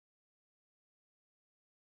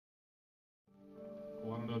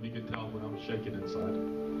if you can tell when I'm shaking inside.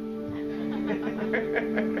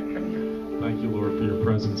 Thank you, Lord, for your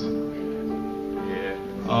presence. Yeah.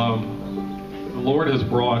 The Lord has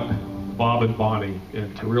brought Bob and Bonnie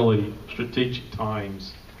into really strategic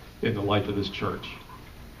times in the life of this church.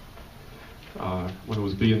 When it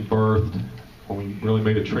was being birthed, when we really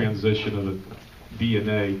made a transition of the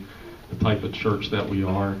DNA, the type of church that we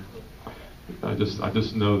are, I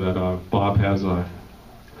just know that Bob has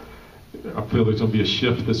I feel there's going to be a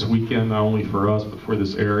shift this weekend, not only for us, but for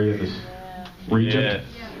this area, this region, Yes.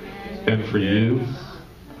 and for you.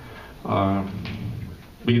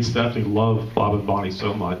 Me and Stephanie love Bob and Bonnie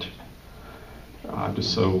so much. I'm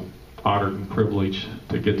just so honored and privileged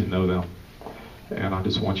to get to know them. And I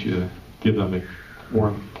just want you to give them a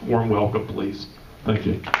warm welcome, please. Thank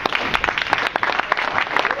you.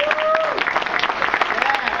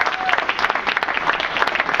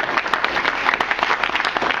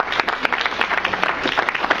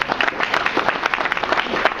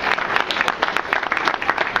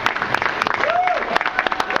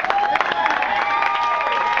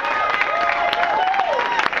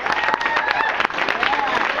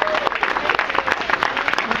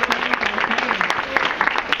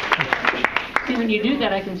 When you do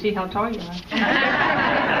that, I can see how tall you are.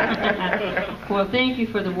 Well, thank you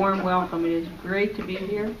for the warm welcome. It is great to be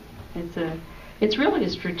here. It's really a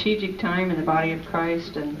strategic time in the body of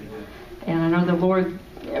Christ, and I know the Lord.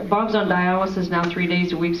 Bob's on dialysis now 3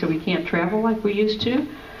 days a week, so we can't travel like we used to.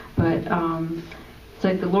 But it's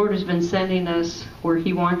like the Lord has been sending us where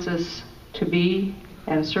He wants us to be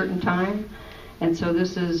at a certain time, and so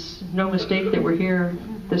this is no mistake that we're here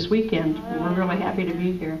this weekend. We're really happy to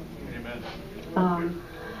be here.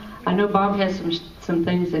 I know Bob has some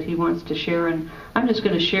things that he wants to share, and I'm just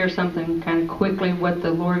going to share something kind of quickly what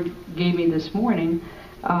the Lord gave me this morning.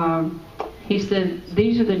 He said,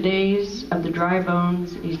 "These are the days of the dry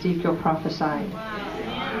bones Ezekiel prophesied."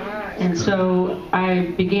 And so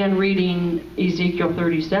I began reading Ezekiel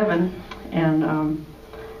 37, and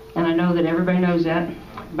I know that everybody knows that,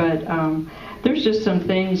 but there's just some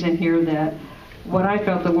things in here that what I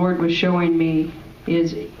felt the Lord was showing me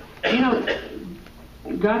is,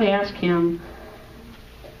 God asked him,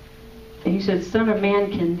 He said, "Son of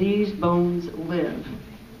man, can these bones live?"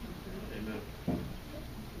 Amen.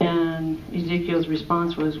 And Ezekiel's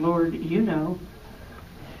response was, "Lord, you know."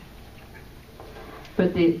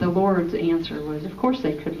 But the Lord's answer was, of course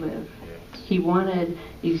they could live. He wanted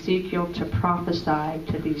Ezekiel to prophesy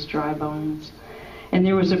to these dry bones. And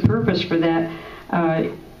there was a purpose for that.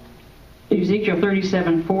 Ezekiel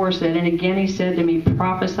 37:4 said, "And again he said to me,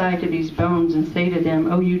 prophesy to these bones and say to them,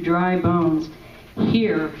 O you dry bones,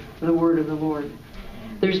 hear the word of the Lord."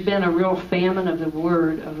 There's been a real famine of the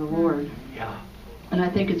word of the Lord. Yeah. And I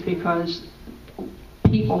think it's because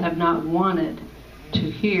people have not wanted to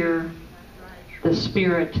hear the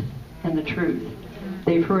Spirit and the truth.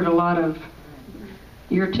 They've heard a lot of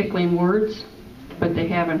ear-tickling words, but they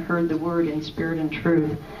haven't heard the word in spirit and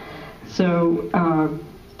truth. So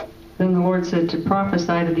then the Lord said to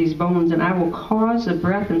prophesy to these bones, "And I will cause the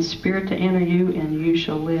breath and spirit to enter you, and you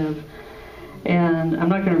shall live." And I'm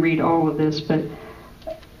not going to read all of this, but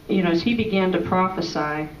as he began to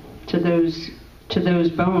prophesy to those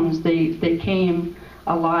bones, they came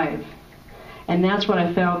alive. And that's what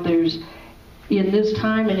I felt. There's in this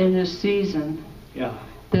time and in this season,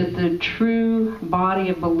 that the true body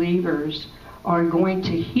of believers are going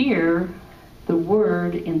to hear the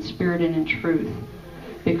word in spirit and in truth.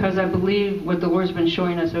 Because I believe what the Lord's been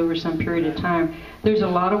showing us over some period of time, there's a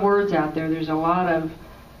lot of words out there. There's a lot of,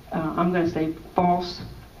 I'm going to say, false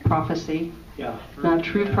prophecy. Not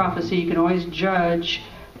true prophecy. You can always judge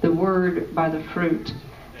the word by the fruit.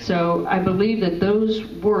 So I believe that those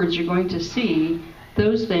words you're going to see,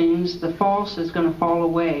 those things, the false is going to fall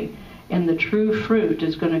away. And the true fruit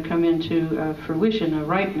is going to come into fruition, a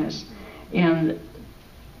ripeness. And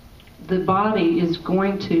the body is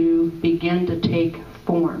going to begin to take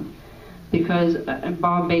form, because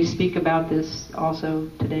Bob may speak about this also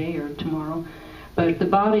today or tomorrow, but the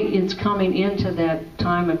body is coming into that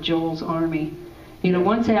time of Joel's army.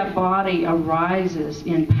 Once that body arises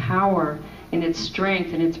in power, in its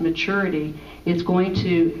strength and its maturity, it's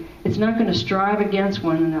not going to strive against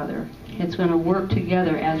one another. It's going to work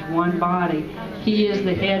together as one body. He is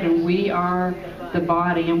the head and we are the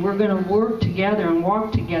body, and we're going to work together and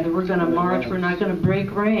walk together. We're going to march. We're not going to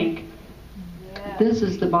break rank. This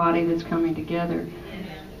is the body that's coming together.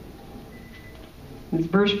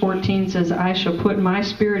 Verse 14 says, "I shall put my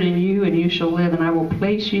spirit in you, and you shall live, and I will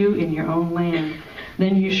place you in your own land.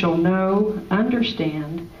 Then you shall know,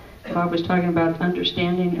 understand." Bob was talking about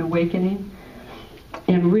understanding, awakening.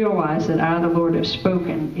 and realize that I, the Lord, have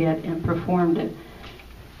spoken it and performed it.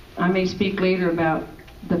 I may speak later about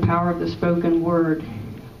the power of the spoken word.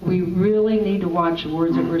 We really need to watch the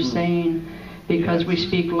words that we're saying, because we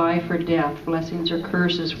speak life or death, blessings or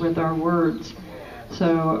curses with our words.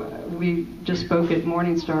 So we just spoke at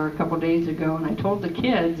Morning Star a couple days ago, and I told the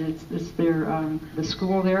kids, it's their the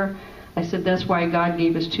school there. I said that's why God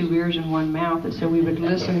gave us 2 ears and 1 mouth, so we would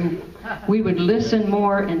listen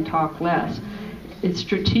more and talk less. It's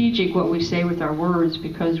strategic what we say with our words,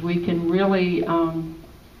 because we can really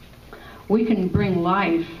we can bring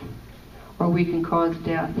life, or we can cause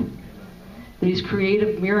death. These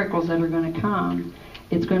creative miracles that are going to come,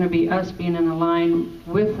 it's going to be us being in a line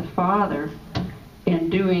with the Father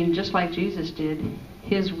and doing, just like Jesus did,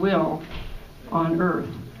 His will on earth.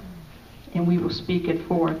 And we will speak it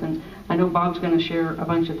forth. And I know Bob's going to share a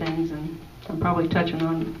bunch of things, and I'm probably touching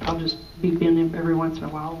on, I'll just beep in every once in a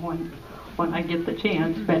while when I get the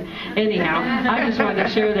chance. But anyhow, I just wanted to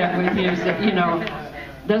share that with you, so, you know,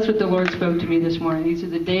 that's what the Lord spoke to me this morning. These are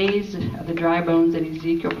the days of the dry bones that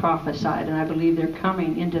Ezekiel prophesied, and I believe they're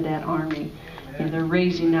coming into that army, and they're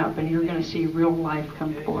raising up, and you're going to see real life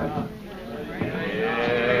come forth.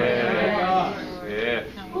 Yes.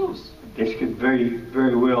 This could very,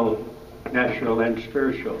 very well natural and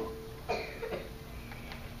spiritual.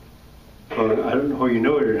 For I don't know whether you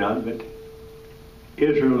know it or not, but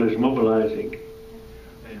Israel is mobilizing.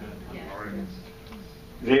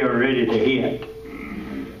 They are ready to hit.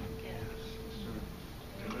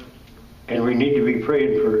 And we need to be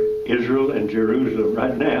praying for Israel and Jerusalem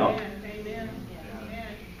right now.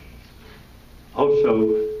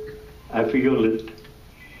 Also, I feel that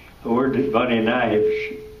a word that Bonnie and I have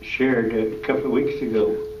shared a couple of weeks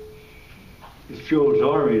ago is Joel's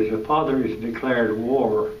army, as the Father has declared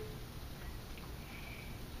war.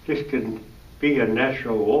 This can be a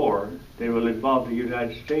natural war that will involve the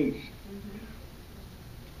United States.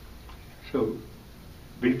 So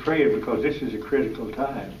be praying, because this is a critical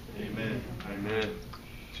time. Amen. Amen.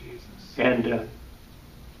 Jesus. And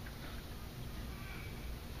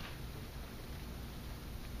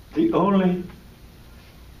the only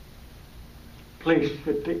place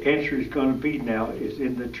that the answer is going to be now is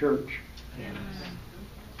in the church. Yes.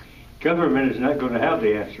 Government is not going to have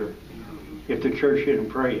the answer if the church isn't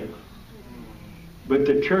praying. But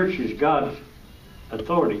the church is God's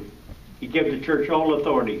authority. He gave the church all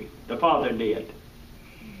authority. The Father did.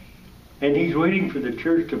 And He's waiting for the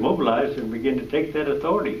church to mobilize and begin to take that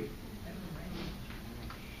authority.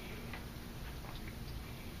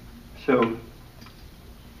 So,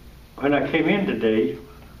 when I came in today,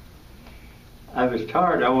 I was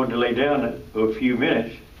tired. I wanted to lay down a few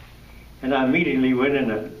minutes. And I immediately went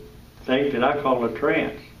in a thing that I call a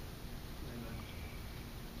trance.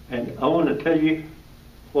 And I want to tell you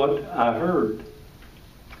what I heard.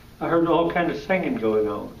 I heard all kinds of singing going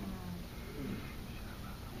on.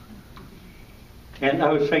 And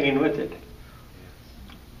I was singing with it.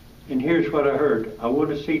 And here's what I heard. I want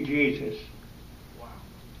to see Jesus.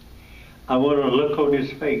 I want to look on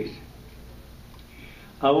His face.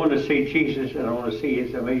 I want to see Jesus, and I want to see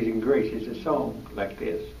His amazing grace. It's a song like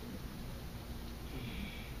this.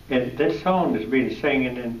 And that song is being sang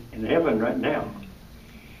in heaven right now.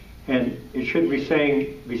 And it should be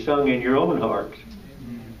sung in your own hearts.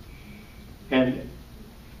 And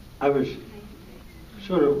I was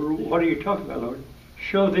sort of, what are you talking about, Lord?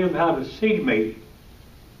 Show them how to see me.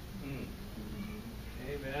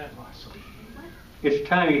 Amen. It's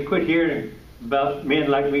time you quit hearing about men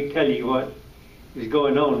like me tell you what is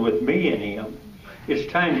going on with me and Him.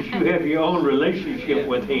 It's time that you have your own relationship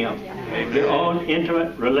with Him. Your own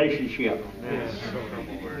intimate relationship.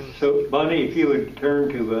 So, Bonnie, if you would turn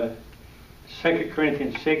to 2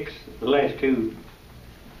 Corinthians 6, the last 2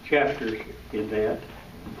 chapters in that.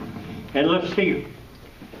 And let's see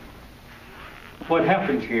what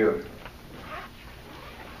happens here.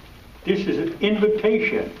 This is an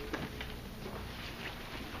invitation.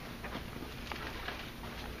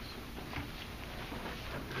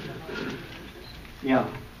 Yeah.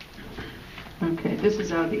 Okay, this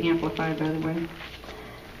is out of the Amplified, by the way.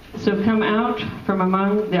 So come out from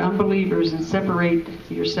among the unbelievers and separate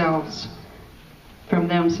yourselves from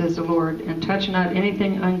them, says the Lord, and touch not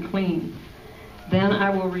anything unclean. Then I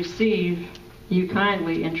will receive you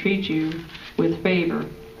kindly and treat you with favor.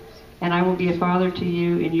 And I will be a father to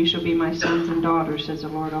you, and you shall be my sons and daughters, says the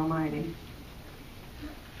Lord Almighty.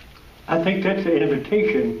 I think that's an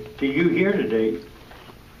invitation to you here today.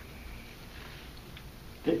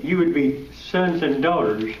 That you would be sons and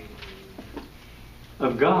daughters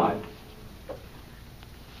of God.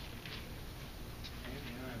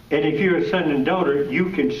 And if you're a son and daughter, you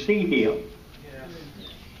can see Him.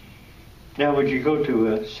 Now would you go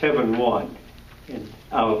to 7:1, and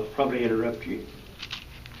I'll probably interrupt you.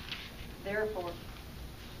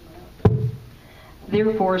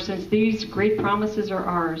 Therefore, since these great promises are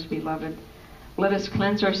ours, beloved, let us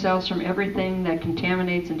cleanse ourselves from everything that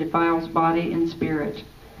contaminates and defiles body and spirit.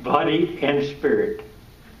 Body and spirit.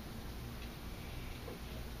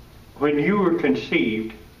 When you were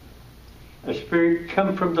conceived, a spirit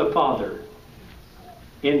come from the Father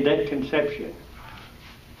in that conception.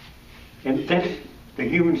 And that's the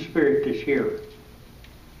human spirit that's here.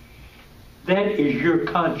 That is your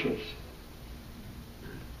conscience.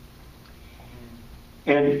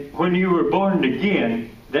 And when you were born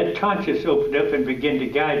again, that conscience opened up and began to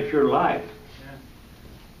guide your life.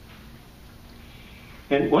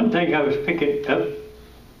 And one thing I was picking up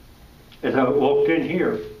as I walked in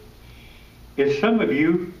here is some of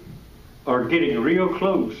you are getting real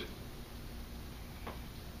close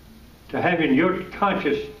to having your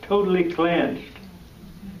conscience totally cleansed.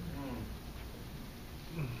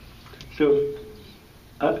 So,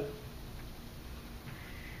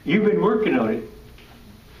 you've been working on it.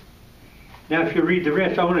 Now, if you read the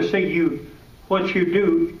rest, I want to say what you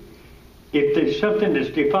do, if there's something that's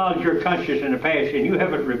defiled your conscience in the past and you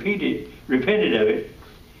haven't repented of it,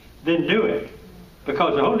 then do it.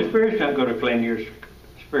 Because the Holy Spirit's not going to cleanse your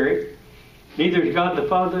spirit. Neither is God the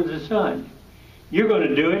Father the Son. You're going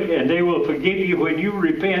to do it, and they will forgive you when you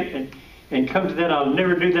repent and come to that, I'll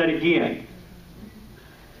never do that again.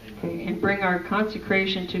 Okay, and bring our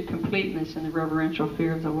consecration to completeness in the reverential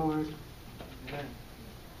fear of the Lord. Amen.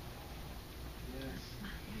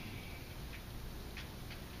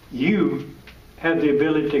 You have the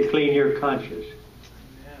ability to clean your conscience.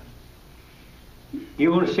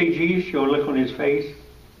 You want to see Jesus? You want to look on His face?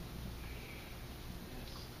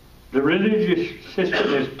 The religious system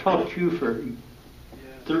has taught you for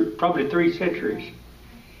probably 3 centuries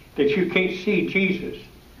that you can't see Jesus.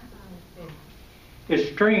 It's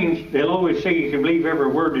strange. They'll always say you can believe every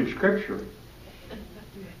word in Scripture.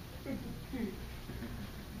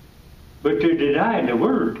 But to deny the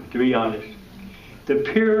Word, to be honest, the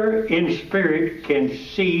pure in spirit can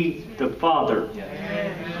see the Father.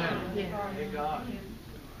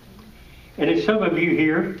 And if some of you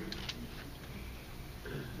here,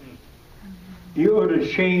 you ought to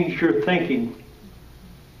change your thinking.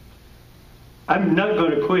 I'm not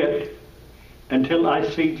going to quit until I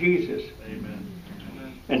see Jesus. Amen.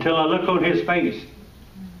 Until I look on His face.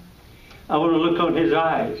 I want to look on His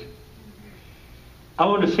eyes. I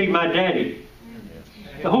want to see my daddy.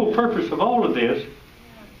 The whole purpose of all of this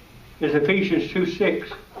is Ephesians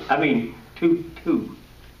 2:2.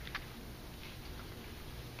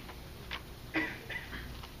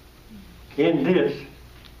 In this,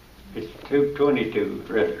 it's 2:22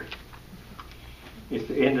 rather. It's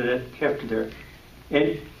the end of that chapter there.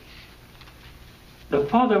 And the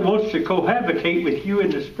Father wants to cohabitate with you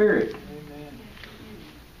in the Spirit. Amen.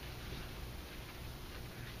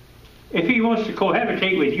 If He wants to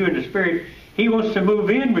cohabitate with you in the Spirit, He wants to move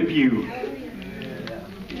in with you.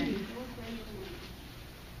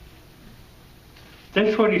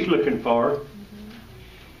 That's what He's looking for.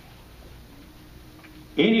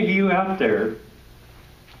 Any of you out there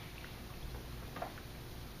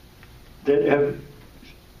that have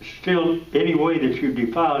still any way that you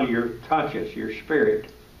defile your conscience, your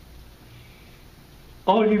spirit,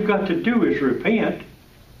 all you've got to do is repent.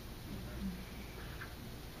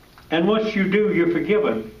 And once you do, you're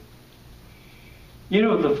forgiven. You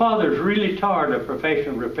know, the Father's really tired of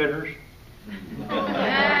professional repenters.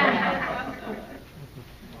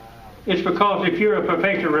 It's because if you're a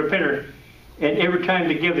professional repenter, and every time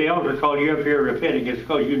they give the altar call you up here repenting, it's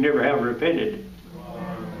because you never have repented.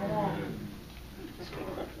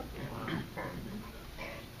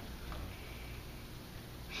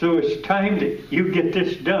 So it's time that you get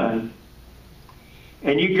this done,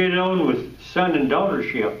 and you get on with son and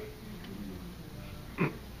daughtership.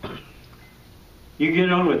 You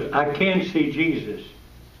get on with, I can see Jesus.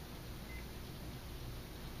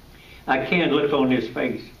 I can look on His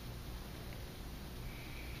face.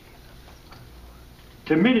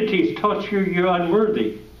 Timidity taught you you're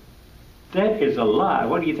unworthy. That is a lie.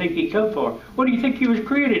 What do you think He come for? What do you think He was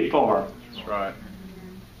created for? That's right.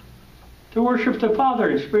 To worship the Father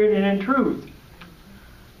in spirit and in truth.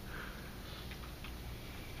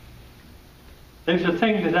 There's a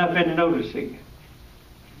thing that I've been noticing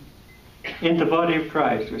in the body of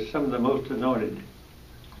Christ with some of the most anointed.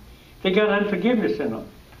 They got unforgiveness in them.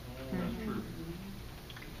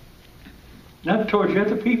 Not towards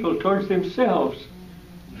other people, towards themselves.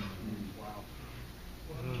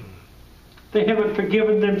 They haven't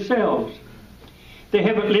forgiven themselves. They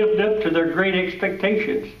haven't lived up to their great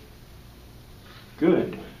expectations.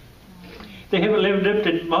 Good. They haven't lived up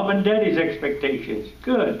to mom and daddy's expectations.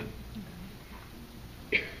 Good.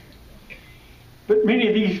 But many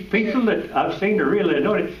of these people that I've seen are really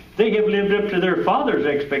anointed, they have lived up to their father's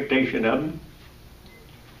expectation of them.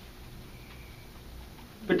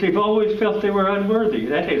 But they've always felt they were unworthy.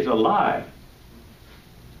 That is a lie.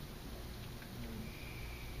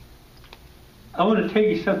 I want to tell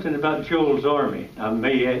you something about Joel's army. I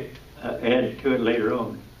may add to it later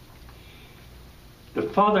on. The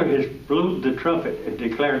Father has blown the trumpet and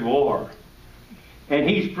declared war. And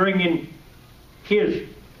He's bringing His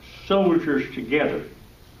soldiers together.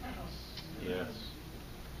 Yes.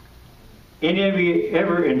 Any of you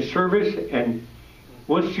ever in service, and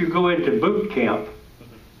once you go into boot camp,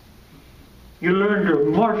 you learn to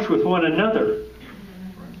march with one another.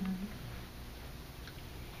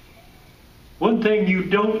 One thing you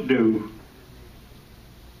don't do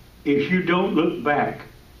is you don't look back.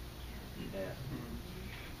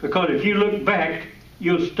 Because if you look back,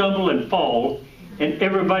 you'll stumble and fall, and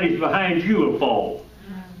everybody's behind you will fall.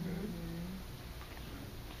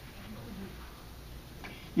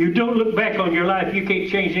 You don't look back on your life, you can't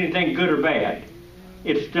change anything good or bad.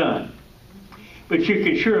 It's done. But you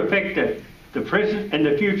can sure affect the present and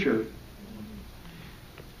the future.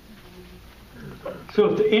 So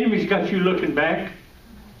if the enemy's got you looking back,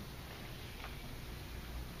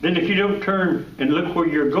 then if you don't turn and look where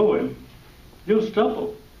you're going, you'll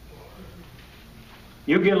stumble.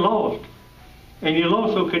 You'll get lost. And you'll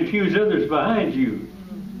also confuse others behind you.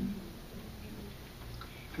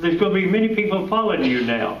 There's going to be many people following you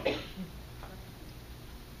now.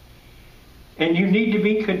 And you need to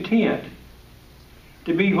be content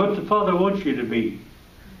to be what the Father wants you to be.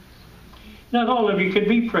 Not all of you could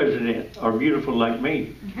be president or beautiful like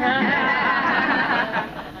me.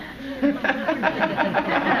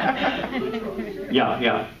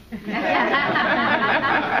 Yeah.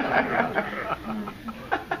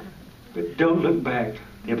 But don't look back.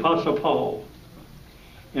 The Apostle Paul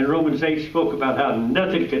in Romans 8 spoke about how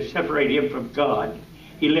nothing could separate him from God.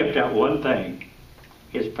 He left out one thing,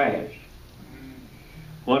 his past.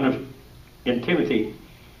 In Timothy,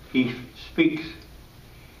 he speaks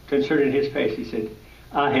concerning his past. He said,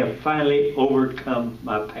 I have finally overcome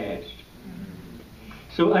my past.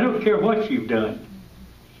 So I don't care what you've done.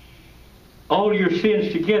 All your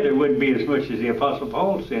sins together wouldn't be as much as the Apostle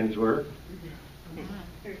Paul's sins were.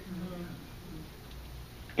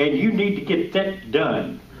 And you need to get that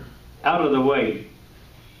done, out of the way,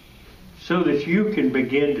 so that you can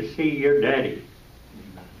begin to see your daddy.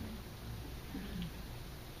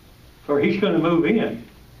 For He's going to move in.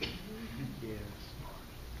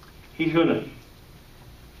 He's going to,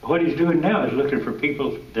 what He's doing now is looking for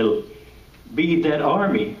people that'll be that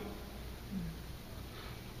army.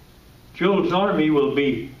 Joel's army will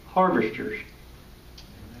be harvesters.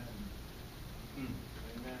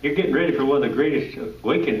 You're getting ready for one of the greatest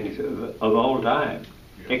awakenings of all time.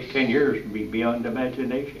 Yes. Next 10 years will be beyond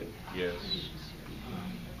imagination. Yes.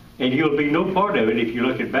 And you'll be no part of it if you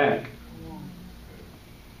look it back.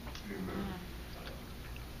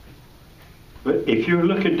 But if you're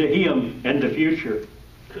looking to Him and the future,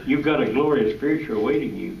 you've got a glorious future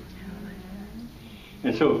awaiting you.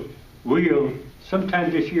 And so sometime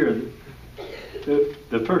this year,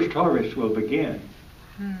 the first harvest will begin.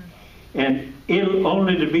 And it'll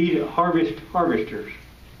only to be harvesters.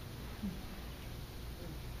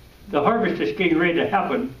 The harvest that's getting ready to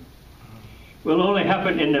happen will only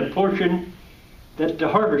happen in the portion that the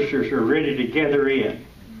harvesters are ready to gather in.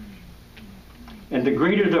 And the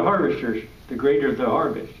greater the harvesters, the greater the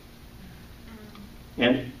harvest.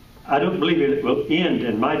 And I don't believe it will end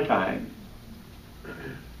in my time,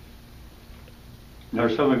 nor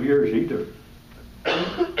some of yours either.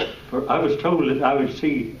 For I was told that I would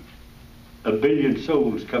see 1 billion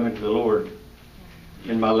souls coming to the Lord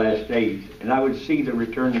in my last days, and I would see the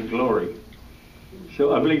return of glory.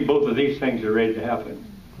 So I believe both of these things are ready to happen.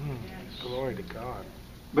 Glory to God.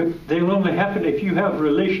 But they'll only happen if you have a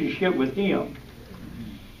relationship with Him.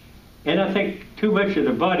 And I think too much of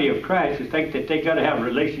the body of Christ is think that they got to have a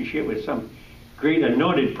relationship with some great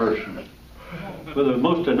anointed person. Well, the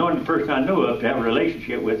most anointed person I know of to have a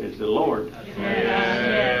relationship with is the Lord.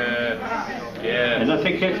 Yes. Yes. And I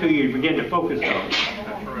think that's who you begin to focus on.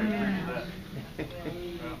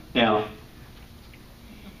 Now,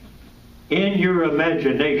 in your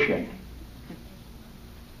imagination,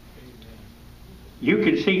 you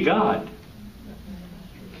can see God.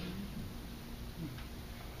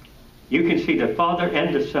 You can see the Father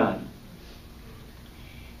and the Son.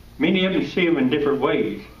 Many of them see Him in different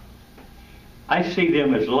ways. I see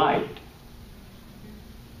them as light.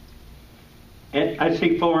 And I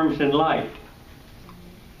see forms in light.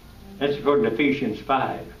 That's according to Ephesians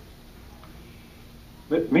 5.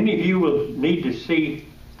 But many of you will need to see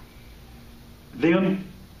them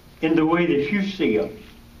in the way that you see them.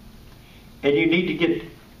 And you need to get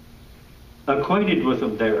acquainted with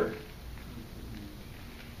them there.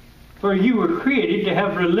 For you were created to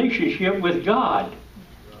have a relationship with God.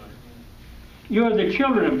 You are the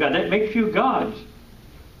children of God. That makes you gods.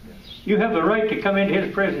 You have the right to come into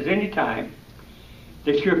His presence anytime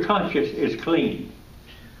that your conscience is clean.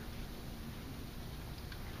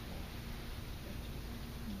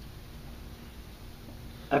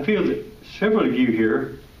 I feel that several of you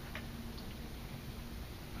here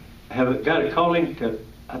have got a calling to,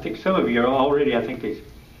 I think some of you are already, I think there's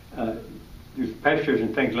pastors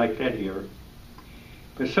and things like that here.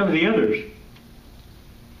 But some of the others,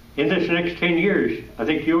 in this next 10 years, I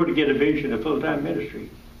think you ought to get a vision of full-time ministry.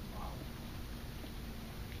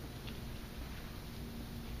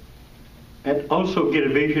 And also get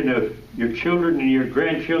a vision of your children and your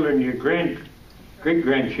grandchildren and your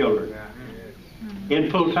great-grandchildren in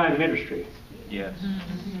full-time ministry. Yes.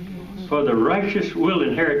 For the righteous will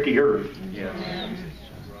inherit the earth. Yes.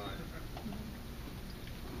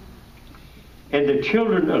 And the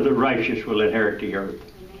children of the righteous will inherit the earth.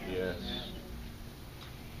 Yes.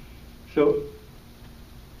 So,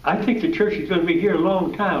 I think the church is going to be here a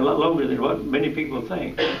long time, a lot longer than what many people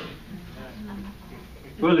think.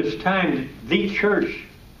 Well, it's time that the church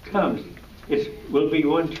comes. It will be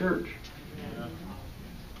one church.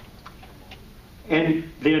 And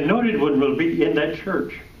the anointed one will be in that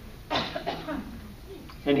church.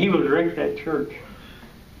 And he will direct that church.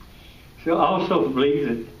 So I also believe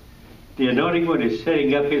that the anointed one is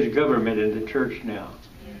setting up his government in the church now.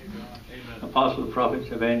 Amen. Apostles,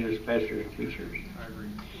 prophets, evangelists, pastors, teachers.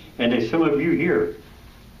 And there's some of you here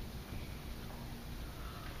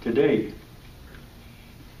today.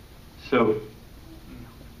 So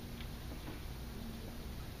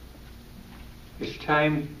it's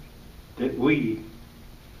time that we,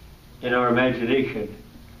 in our imagination,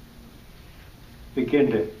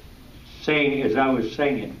 begin to sing as I was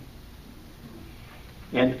singing.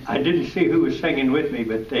 And I didn't see who was singing with me,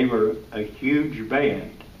 but they were a huge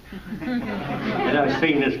band. And I've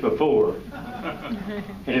seen this before.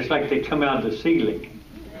 And it's like they come out of the ceiling.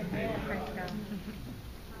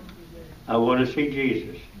 I want to see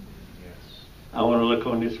Jesus. I want to look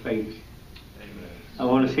on His face. I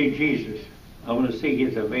want to see Jesus. I want to see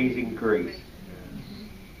His amazing grace.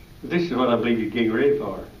 This is what I believe you're getting ready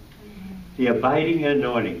for. The abiding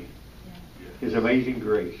anointing. His amazing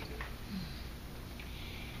grace.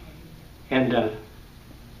 And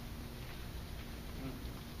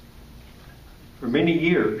for many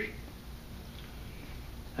years,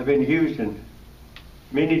 I've been used in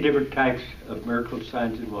many different types of miracles,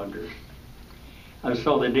 signs, and wonders. I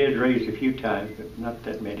saw the dead raised a few times, but not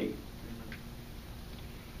that many.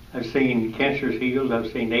 I've seen cancers healed.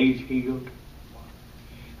 I've seen AIDS healed.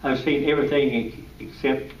 I've seen everything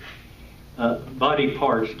except body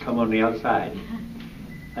parts come on the outside.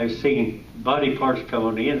 I've seen body parts come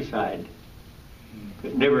on the inside,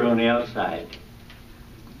 but never on the outside.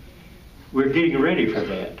 We're getting ready for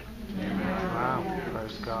that. Wow,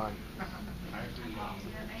 praise God.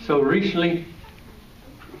 So recently,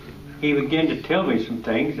 he began to tell me some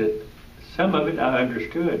things that some of it I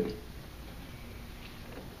understood,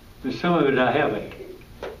 but some of it I haven't.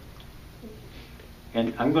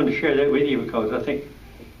 And I'm going to share that with you because I think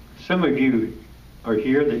some of you are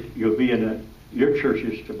here that you'll be in your church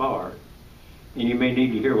is to bar, and you may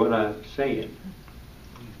need to hear what I'm saying.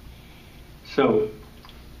 So,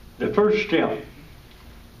 the first step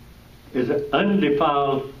is an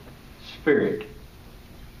undefiled spirit,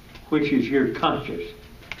 which is your conscience.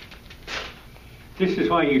 This is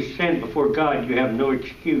why you stand before God, you have no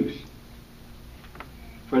excuse.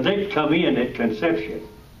 For they come in at conception.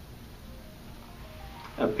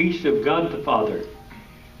 A piece of God the Father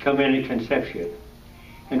come in at conception.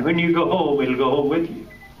 And when you go home, it'll go home with you.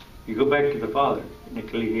 You go back to the Father in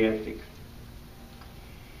Ecclesiastes.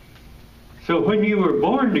 So when you were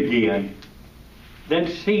born again, that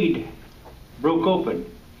seed broke open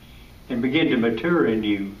and began to mature in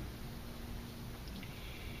you.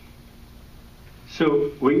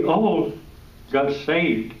 So we all got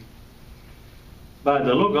saved by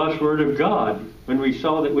the Logos Word of God when we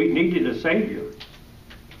saw that we needed a Savior.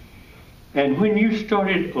 And when you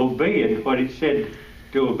started obeying what it said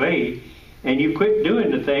to obey, and you quit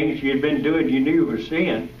doing the things you'd been doing you knew were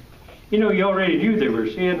sin, you know, you already knew they were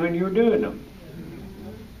sin when you were doing them.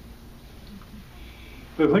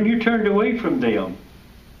 But when you turned away from them,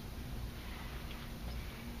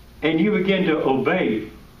 and you began to obey,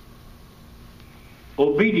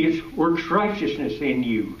 obedience works righteousness in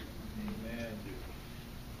you.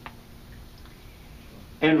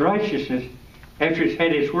 And righteousness, after it's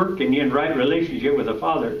had its work in you in right relationship with the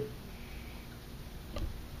Father,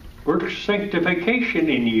 works sanctification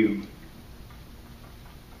in you.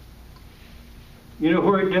 You know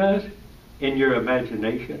where it does? In your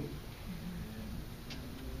imagination.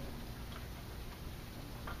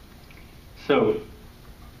 So,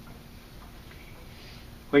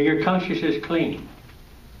 when your conscience is clean,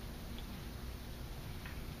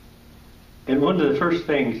 and one of the first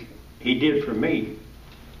things he did for me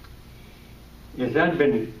is I'd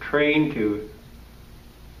been trained to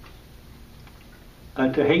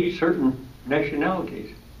hate certain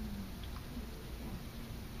nationalities.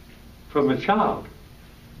 From a child,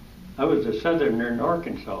 I was a Southerner in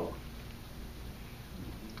Arkansas.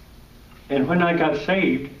 And when I got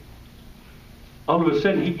saved, all of a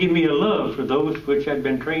sudden he'd give me a love for those which I'd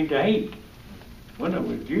been trained to hate. One of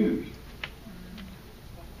them was Jews.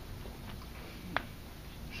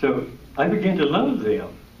 So I began to love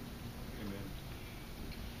them.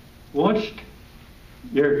 Once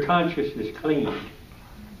your conscience is cleaned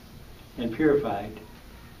and purified,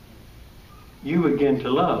 you begin to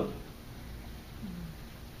love.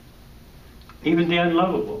 Even the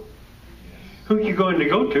unlovable. Who are you going to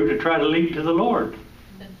go to try to lead to the Lord?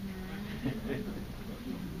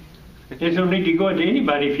 There's no need to go into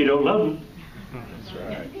anybody if you don't love them. That's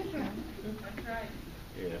right.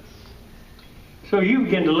 Yes. So you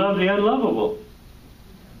begin to love the unlovable.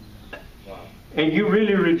 Wow. And you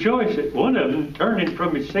really rejoice at one of them turning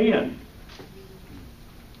from his sin.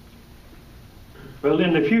 Well,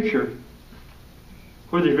 in the future,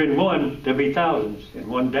 where there's been one, there'll be thousands in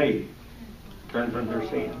one day turn from their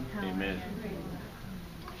sin. Amen.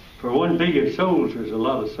 For 1 billion souls, there's a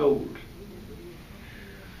lot of souls.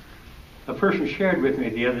 A person shared with me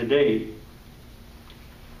the other day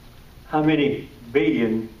how many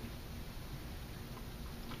billion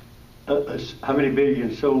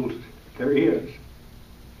souls there is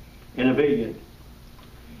in a billion.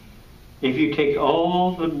 If you take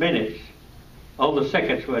all the minutes, all the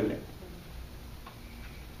seconds, wasn't it?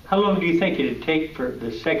 How long do you think it'd take for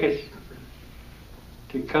the seconds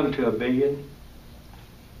to come to a billion?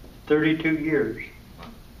 32 years.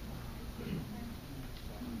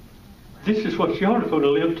 This is what you're going to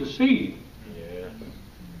live to see. Yeah.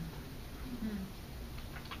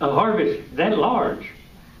 A harvest that large.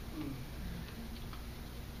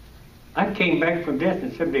 I came back from death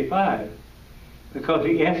in 75 because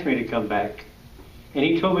he asked me to come back. And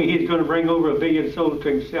he told me he's going to bring over 1 billion souls to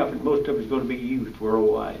himself, and most of it's going to be used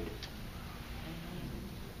worldwide.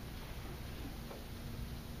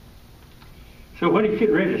 So what he's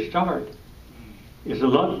getting ready to start is a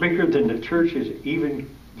lot bigger than the church has even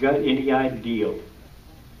got any idea.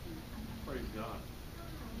 Praise God.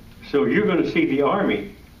 So you're going to see the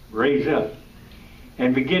army raise up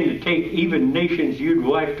and begin to take even nations you'd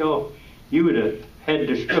wiped off, you would have had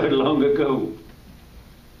destroyed long ago.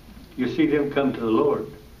 You see them come to the Lord.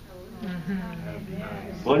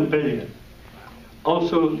 1 billion.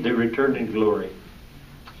 Also, the returning glory.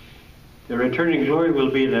 The returning glory will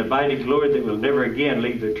be an abiding glory that will never again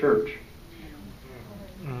leave the church.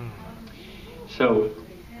 So,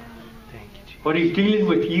 what he's dealing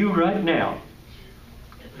with you right now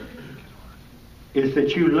is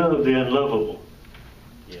that you love the unlovable.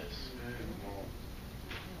 Yes.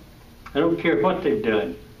 I don't care what they've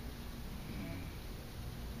done.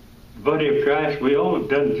 The body of Christ, we all have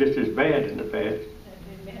done just as bad in the past.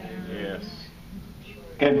 Yes.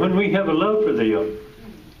 And when we have a love for them,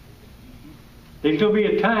 there's going to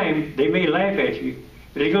be a time they may laugh at you,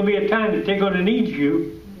 but there's going to be a time that they're going to need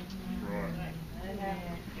you.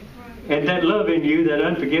 And that love in you, that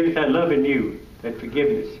unforgiveness, that love in you, that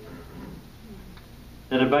forgiveness,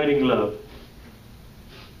 that abiding love,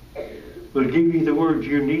 will give you the words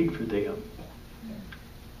you need for them.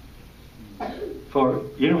 For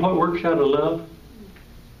you know what works out of love?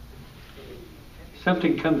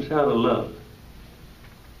 Something comes out of love.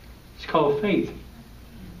 It's called faith.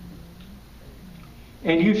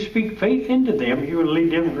 And you speak faith into them, you will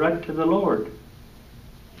lead them right to the Lord.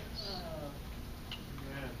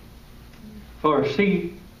 For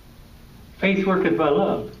see, faith worketh by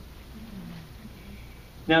love.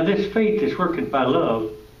 Now this faith is worketh by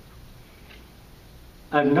love.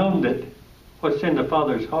 I've known that what's in the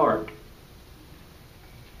Father's heart,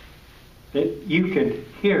 that you can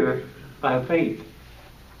hear by faith.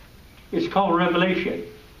 It's called revelation.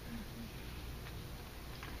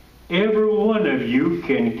 Every one of you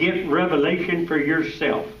can get revelation for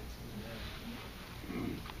yourself.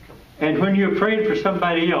 And when you're praying for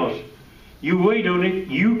somebody else, you wait on it,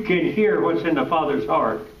 you can hear what's in the Father's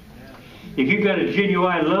heart. If you've got a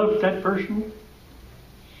genuine love for that person,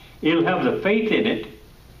 it'll have the faith in it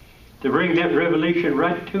to bring that revelation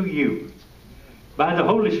right to you. By the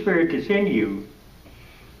Holy Spirit that's in you,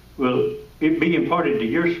 will it be imparted to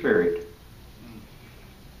your spirit.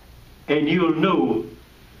 And you'll know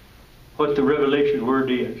what the revelation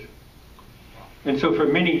word is. And so for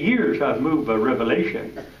many years I've moved by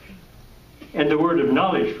revelation and the word of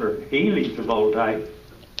knowledge for healings of all types.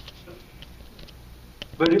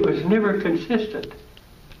 But it was never consistent.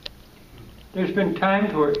 There's been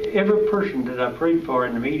times where every person that I prayed for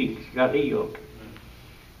in the meetings got healed.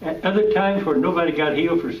 At other times where nobody got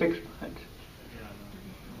healed for 6 months.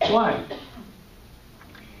 Why?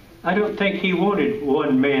 I don't think he wanted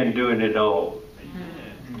one man doing it all.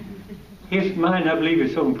 His mind, I believe,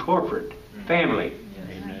 is on corporate, family.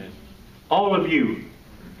 All of you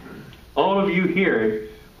hearing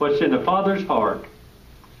what's in the Father's heart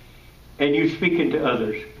and you speaking to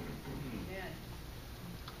others.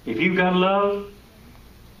 If you've got love,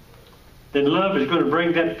 then love is going to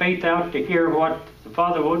bring that faith out to hear what the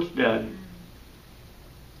Father wants done.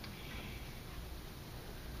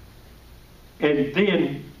 And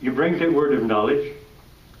then you bring that word of knowledge.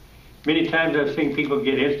 Many times I've seen people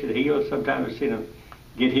get instant healed. Sometimes I've seen them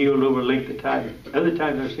get healed over a length of time. Other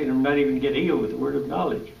times I've seen them not even get healed with the word of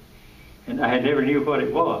knowledge. And I never knew what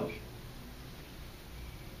it was.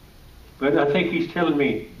 But I think he's telling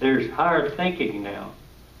me there's higher thinking now.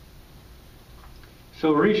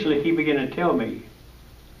 So recently he began to tell me,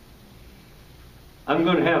 I'm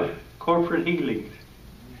going to have corporate healings.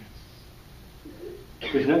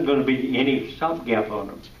 There's not going to be any stopgap on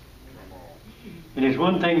them. And there's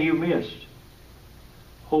one thing you missed.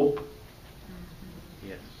 Hope.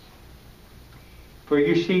 Yes. For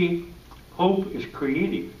you see, hope is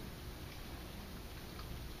creative.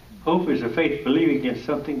 Hope is a faith believing in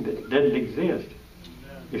something that doesn't exist.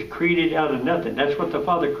 It's created out of nothing. That's what the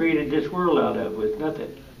Father created this world out of, was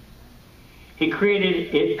nothing. He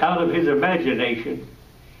created it out of His imagination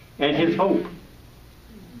and His hope.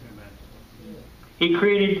 He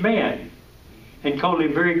created man and called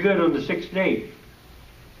him very good on the 6th day.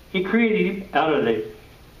 He created him out of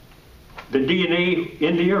the DNA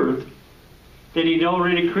in the earth that He'd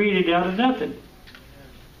already created out of nothing.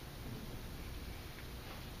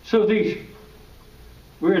 So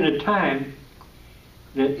we're in a time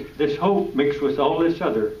that this hope mixed with all this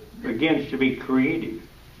other begins to be creative.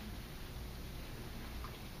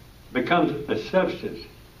 Becomes a substance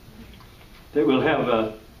that will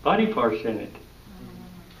have body parts in it.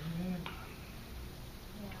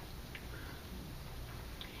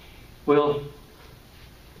 Well,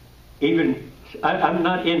 even, I'm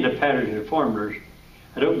not into patterns and formulas.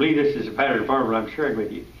 I don't believe this is a pattern and formula I'm sharing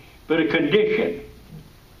with you. But a condition.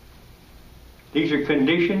 These are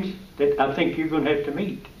conditions that I think you're going to have to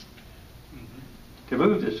meet to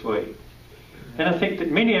move this way. And I think that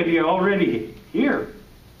many of you are already here.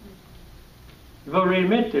 You've already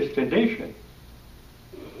met this condition.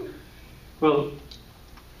 Well,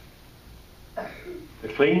 the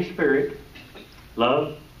clean spirit,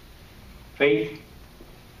 love, faith,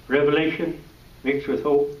 revelation, mixed with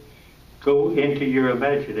hope, go into your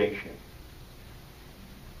imagination.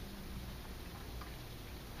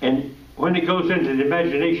 And when it goes into the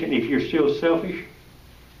imagination, if you're still selfish,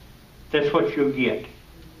 that's what you'll get.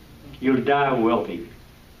 You'll die wealthy.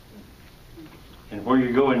 And where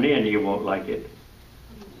you're going then, you won't like it.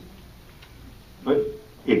 But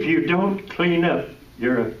if you don't clean up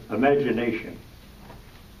your imagination,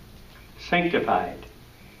 sanctified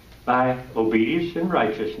by obedience and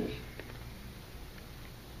righteousness,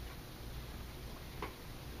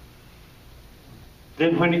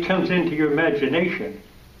 then when it comes into your imagination,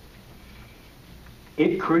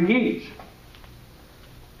 it creates.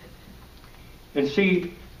 And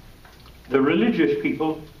see, the religious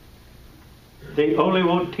people, they only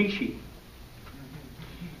want teaching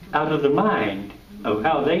out of the mind of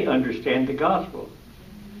how they understand the gospel.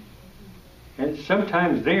 And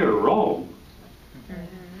sometimes they are wrong.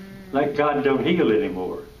 Like God don't heal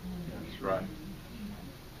anymore. That's right.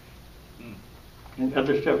 And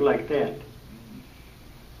other stuff like that.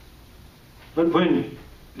 But when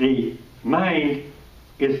the mind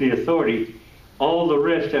is the authority, all the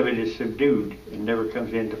rest of it is subdued and never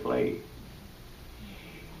comes into play.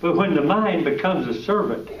 But when the mind becomes a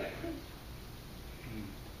servant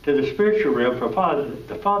to the spiritual realm,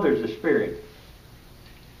 the Father is the Spirit.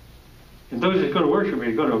 And those that's going to worship Him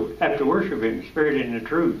are going to have to worship Him in the Spirit and in the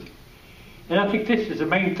truth. And I think this is the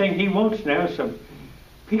main thing He wants now, some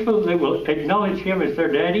people that will acknowledge Him as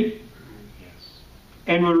their daddy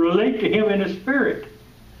and will relate to Him in the Spirit.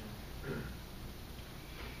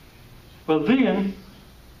 Well then,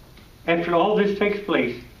 after all this takes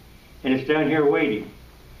place, and it's down here waiting,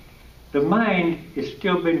 The mind has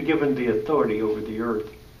still been given the authority over the earth.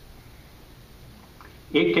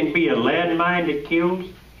 It can be a landmine that kills.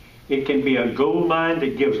 It can be a gold mine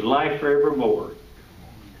that gives life forevermore.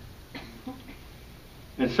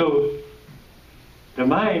 And so the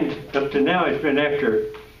mind up to now has been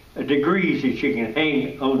after degrees that you can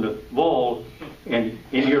hang on the wall and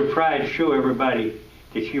in your pride show everybody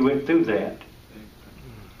that you went through that.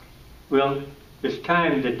 Well, it's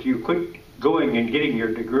time that you quit going and getting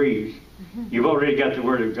your degrees. You've already got the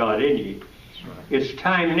Word of God in you. It's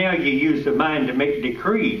time now you use the mind to make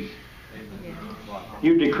decrees.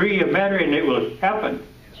 You decree a matter and it will happen.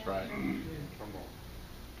 That's right.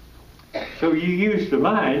 So you use the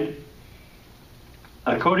mind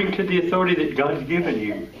according to the authority that God's given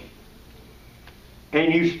you.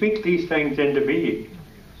 And you speak these things into being.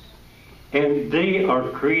 And they are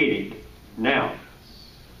created now.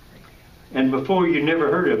 And before you never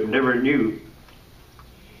heard of them, never knew.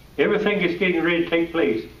 Everything that's getting ready to take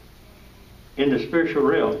place in the spiritual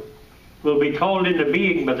realm will be called into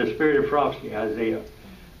being by the spirit of prophecy, Isaiah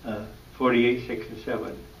 48, 6 and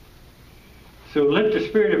 7. So let the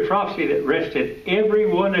spirit of prophecy that rested every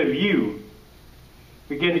one of you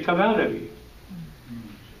begin to come out of you.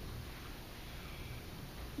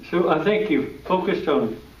 So I think you've focused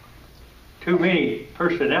on too many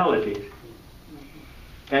personalities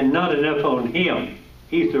and not enough on Him.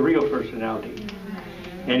 He's the real personality.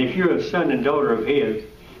 And if you're a son and daughter of His,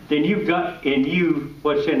 then you've got in you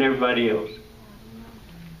what's in everybody else.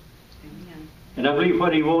 And I believe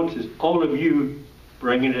what He wants is all of you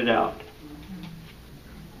bringing it out.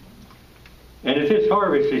 And if this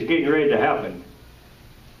harvest is getting ready to happen,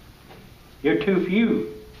 you're too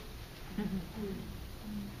few.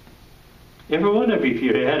 Every one of you, if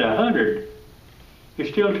you had 100, you're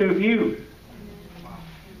still too few.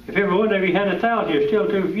 If every one of you had 1,000, you're still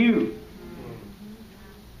too few.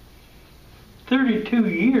 32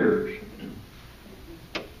 years.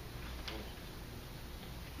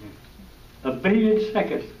 1 billion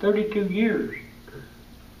seconds, 32 years.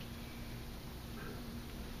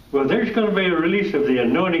 Well, there's going to be a release of the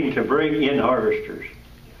anointing to bring in harvesters.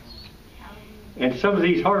 And some of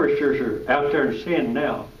these harvesters are out there in sin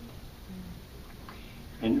now.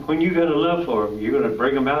 And when you got a love for them, you're going to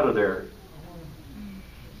bring them out of there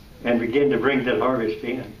and begin to bring that harvest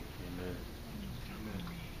in.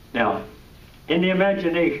 Now, in the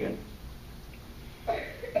imagination,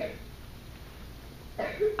 I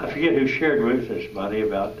forget who shared with us, buddy,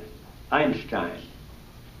 about Einstein.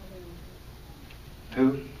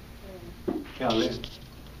 Who? Calvin.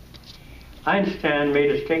 Einstein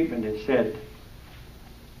made a statement and said,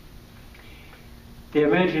 the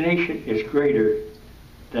imagination is greater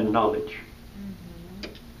than knowledge.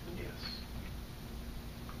 Yes.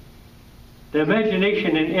 The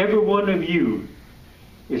imagination in every one of you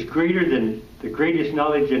is greater than the greatest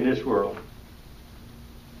knowledge in this world.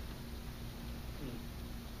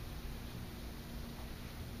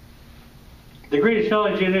 The greatest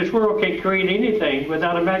knowledge in this world can't create anything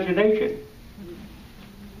without imagination.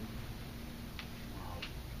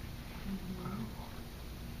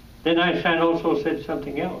 Then Einstein also said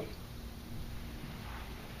something else.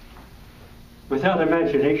 Without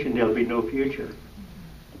imagination, there'll be no future.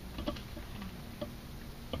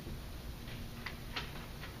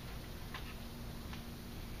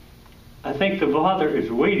 I think the Father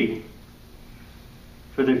is waiting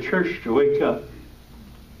for the church to wake up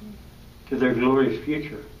to their glorious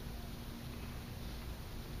future.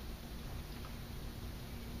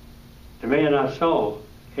 The man I saw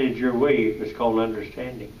headed your way was called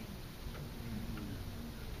understanding.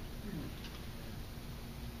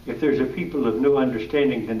 If there's a people of no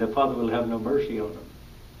understanding, then the Father will have no mercy on them.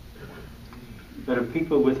 But a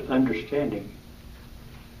people with understanding,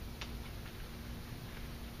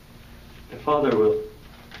 the Father will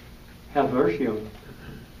have mercy on them.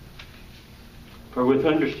 For with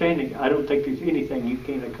understanding, I don't think there's anything you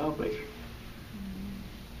can't accomplish.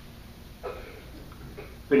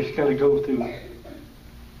 But it's got to go through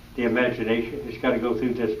the imagination. It's got to go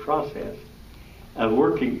through this process of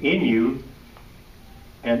working in you.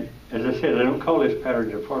 And as I said, I don't call this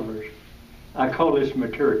patterns of farmers. I call this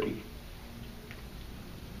maturity.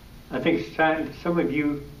 I think it's time some of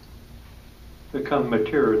you become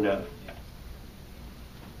mature enough.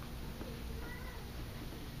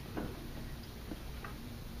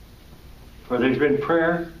 For there's been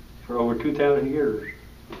prayer for over 2,000 years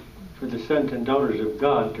for the sons and daughters of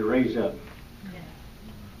God to raise up.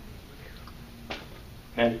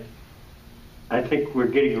 And I think we're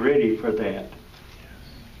getting ready for that.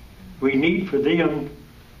 We need for them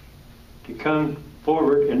to come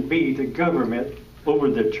forward and be the government over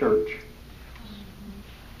the church.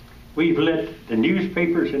 We've let the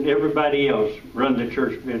newspapers and everybody else run the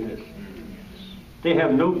church business. They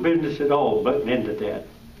have no business at all butting into that.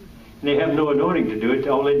 And they have no anointing to do it.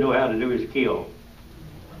 All they know how to do is kill.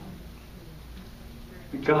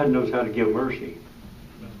 But God knows how to give mercy.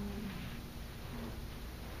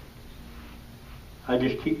 I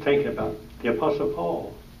just keep thinking about the Apostle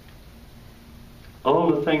Paul.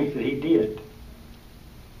 All the things that he did.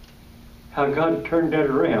 How God turned that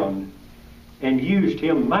around and used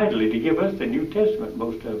him mightily to give us the New Testament,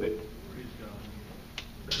 most of it.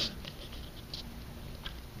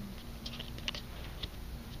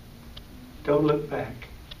 Don't look back.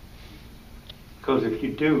 Because if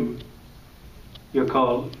you do, you'll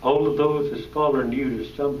cause all of those that's following you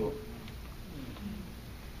to stumble.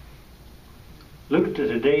 Look to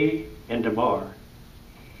today and tomorrow.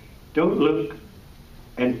 Don't look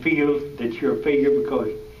and feel that you're a failure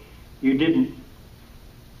because you didn't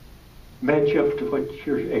match up to what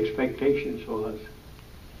your expectations was.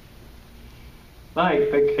 My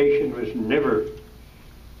expectation was never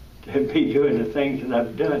to be doing the things that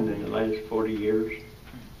I've done in the last 40 years.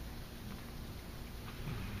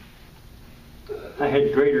 I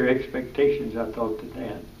had greater expectations, I thought, than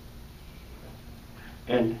that.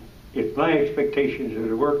 And if my expectations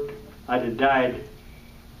had worked, I'd have died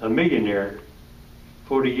a millionaire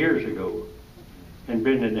 40 years ago and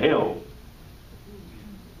been in hell.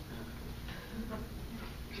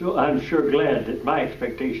 So I'm sure glad that my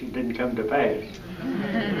expectations didn't come to pass.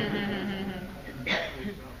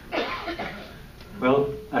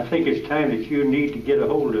 Well, I think it's time that you need to get a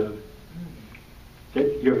hold of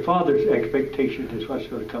that your Father's expectation is what's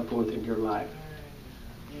going to come forth in your life.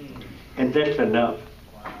 And that's enough.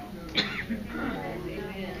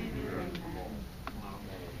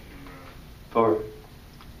 For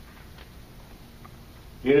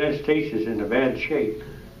the United States is in a bad shape.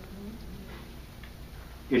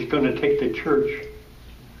 It's going to take the church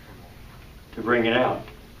to bring it out.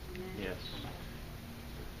 Yes.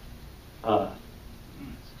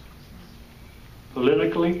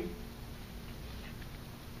 Politically,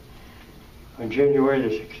 on January the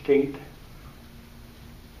 16th,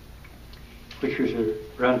 which was a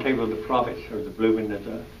round table of the prophets, or the blooming of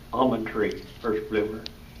the almond tree, first bloomer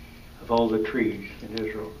of all the trees in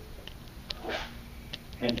Israel.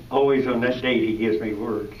 And always on that date he gives me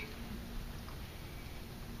words.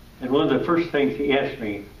 And one of the first things he asked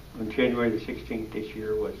me on January the 16th this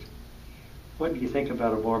year was, what do you think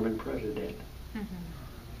about a Mormon president?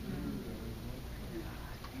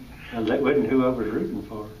 Now that wasn't who I was rooting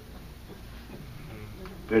for.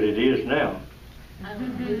 But it is now.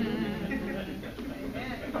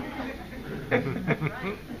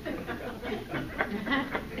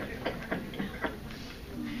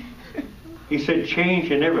 He said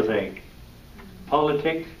change in everything.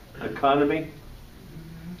 Politics, economy,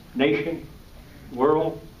 nation,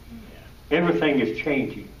 world, everything is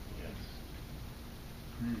changing.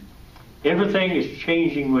 Everything is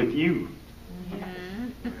changing with you.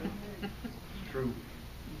 True.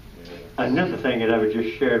 Another thing that I was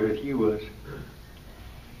just sharing with you was,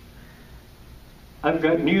 I've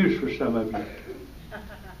got news for some of you.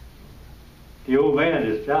 The old man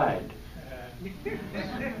has died.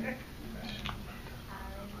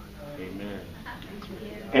 Amen.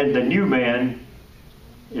 And the new man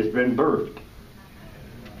has been birthed.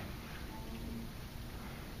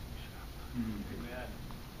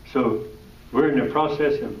 So we're in the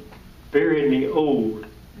process of burying the old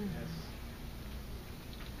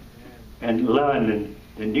and allowing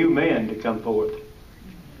the new man to come forth.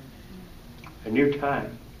 A new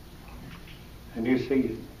time, a new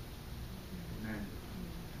season.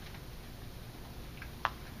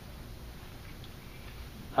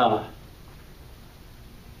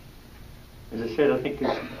 As I said, I think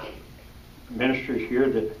there's ministers here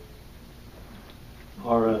that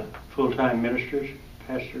are full-time ministers,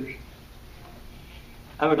 pastors.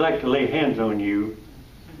 I would like to lay hands on you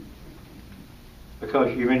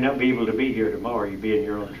because you may not be able to be here tomorrow. You'll be in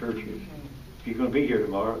your own churches. If you're going to be here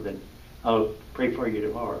tomorrow, then I'll pray for you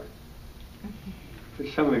tomorrow. For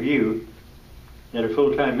some of you that are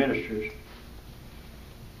full-time ministers,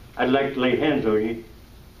 I'd like to lay hands on you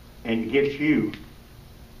and get you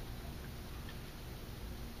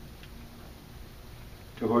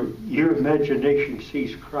to where your imagination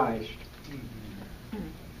sees Christ,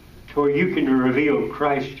 to where you can reveal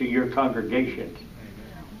Christ to your congregation.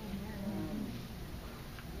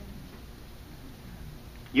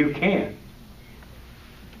 You can.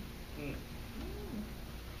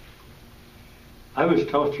 I was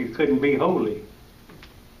taught you couldn't be holy.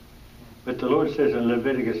 But the Lord says in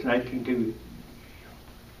Leviticus 19:2,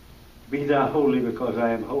 be thou holy because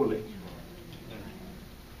I am holy.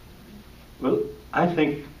 Well, I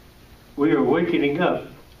think we are wakening up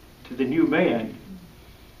to the new man.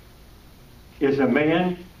 Is a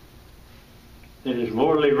man that is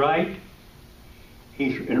morally right.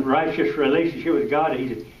 He's in righteous relationship with God.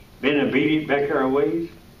 He's been obedient back to our ways.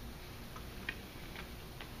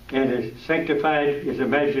 And has sanctified his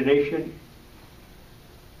imagination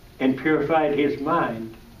and purified his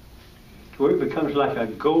mind to where it becomes like a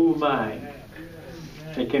gold mine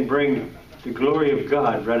that can bring the glory of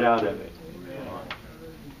God right out of it.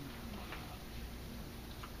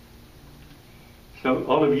 So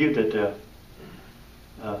all of you that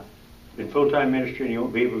in full-time ministry and you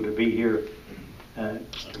won't be able to be here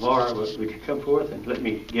tomorrow, would you come forth and let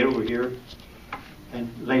me get over here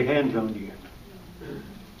and lay hands on you?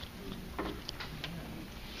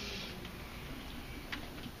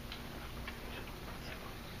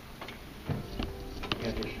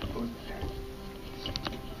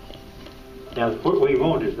 Now, what we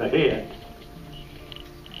want is the head.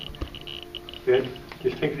 Good.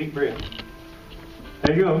 Just take a deep breath.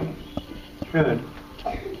 There you go. Good.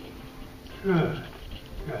 Good.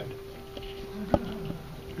 Good.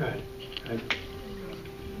 Good. Good.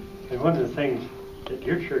 And one of the things that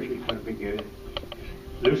your church is going to be good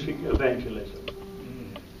is loosing evangelism.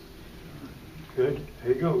 Good.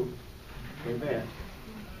 There you go. Amen.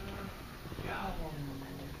 Yeah.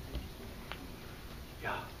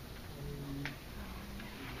 Yeah.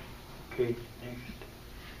 Okay, next.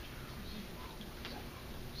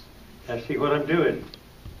 Now see what I'm doing.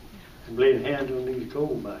 I'm laying hands on these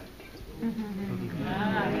gold mines.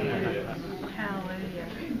 Hallelujah.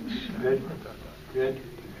 Good, good,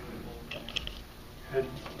 good.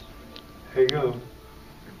 There you go.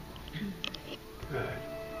 Good.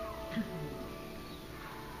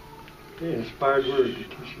 The inspired word, the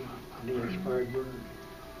teaching, the inspired word.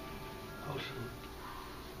 Also,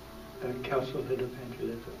 counsel and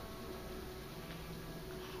evangelism.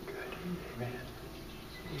 Good. Amen.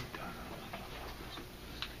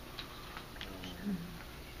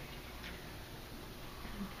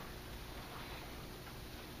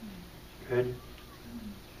 Good.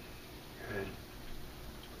 Good.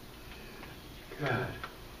 Good.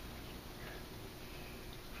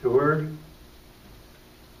 The word.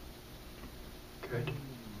 Good.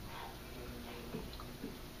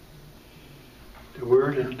 The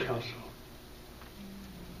word and counsel.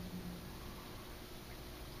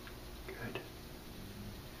 Good.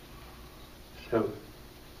 So,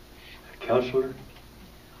 a counselor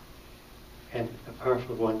and a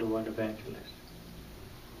powerful one-to-one evangelist.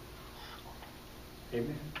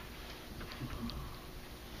 Amen.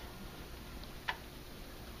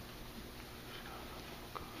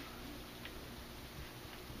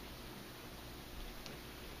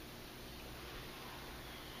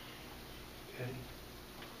 Okay.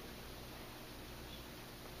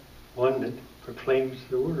 One that proclaims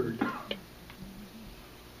the word. Good.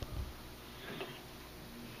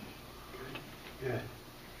 Good.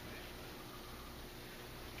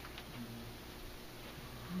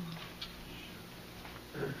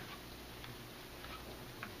 Good.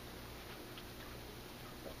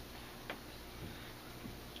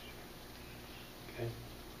 Okay.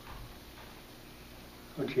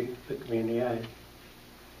 Won't you look me in the eyes?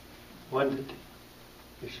 One that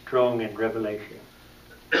is strong in revelation.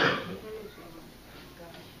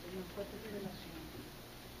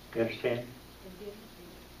 You understand?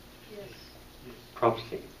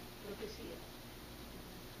 Prophecy.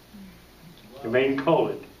 The main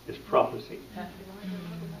calling is prophecy.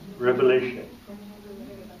 Revelation.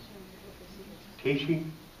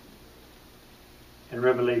 Teaching and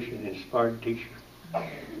revelation, inspired teacher.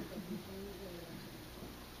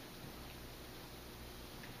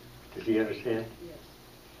 Does he understand? Yes.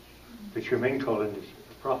 But your main calling is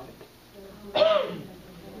a prophet.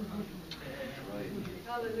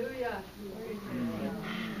 Hallelujah.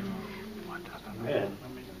 Amen.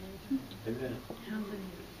 Amen.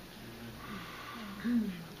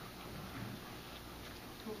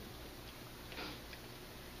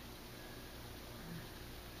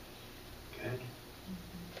 Good.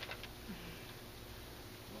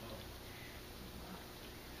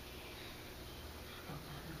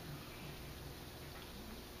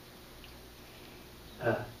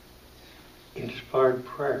 Inspired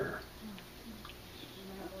prayer,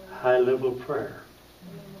 high level prayer.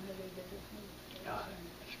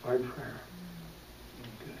 Inspired prayer.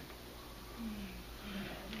 Good.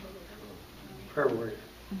 Prayer warrior.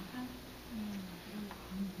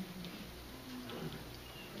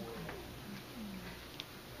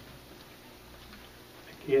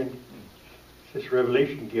 Again, this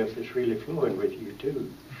revelation gift is really flowing with you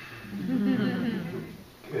too.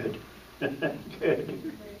 Good.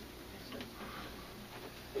 Good.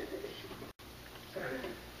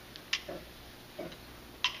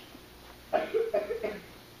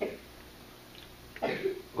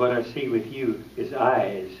 what I see with you is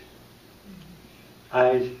eyes.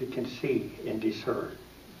 Eyes that can see and discern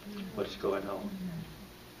what's going on.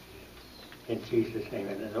 In Jesus' name,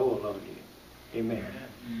 and I know alone you. Amen.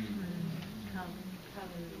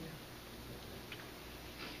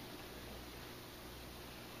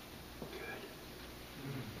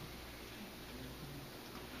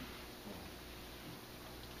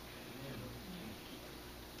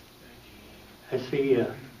 I see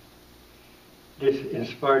this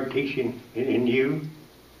inspired teaching in you,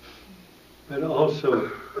 but also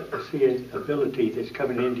I see an ability that's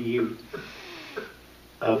coming into you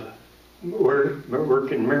of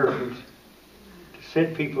working miracles to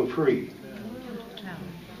set people free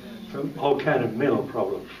from all kind of mental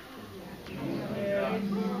problems.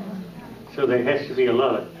 So there has to be a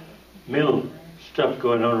lot of mental stuff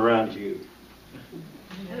going on around you.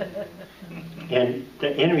 And the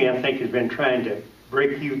enemy, I think, has been trying to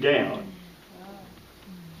break you down.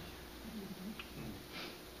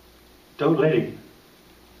 Don't let him.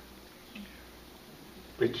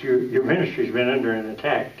 But your ministry's been under an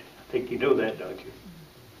attack. I think you know that, don't you?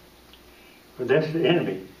 But that's the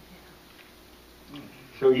enemy.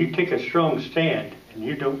 So you take a strong stand and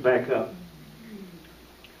you don't back up.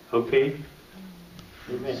 Okay?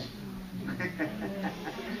 Amen.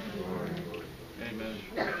 Amen.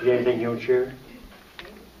 You got anything you want to share?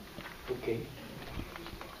 Okay.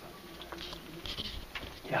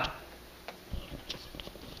 Yeah.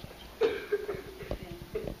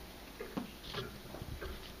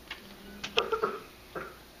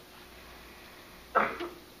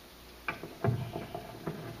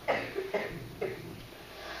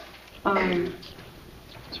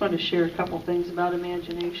 Just wanted to share a couple things about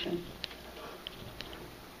imagination.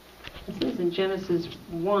 It says in Genesis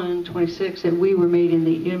 1:26 that we were made in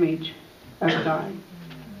the image of God.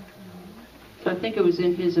 So I think it was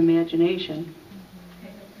in his imagination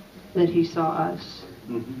that he saw us.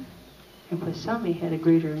 Mm-hmm. And for some, he had a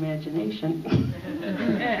greater imagination.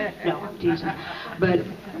 No, I'm teasing. But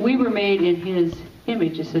we were made in his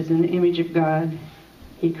image. It says, in the image of God,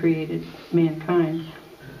 he created mankind.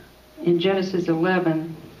 In Genesis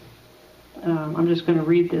 11, I'm just going to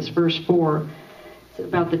read this, verse 4. It's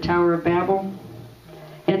about the Tower of Babel.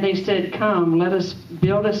 And they said, come, let us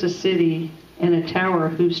build us a city and a tower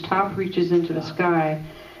whose top reaches into the sky,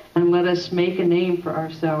 and let us make a name for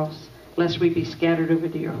ourselves, lest we be scattered over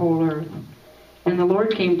the whole earth. And the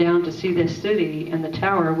Lord came down to see this city and the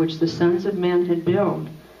tower which the sons of men had built.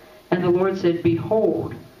 And the Lord said,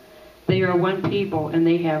 behold, they are one people, and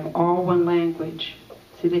they have all one language.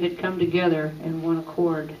 See, they had come together in one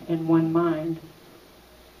accord, in one mind.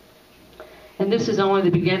 And this is only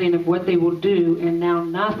the beginning of what they will do, and now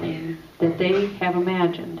nothing that they have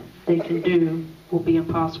imagined they can do will be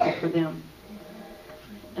impossible for them.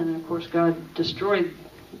 And then, of course, God destroyed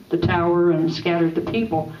the tower and scattered the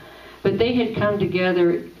people. But they had come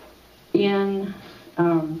together in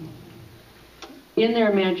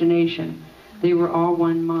their imagination. They were all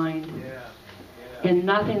one mind. And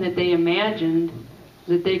nothing that they imagined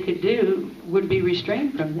that they could do would be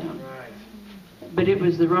restrained from them. But it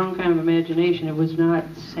was the wrong kind of imagination. It was not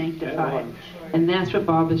sanctified. And that's what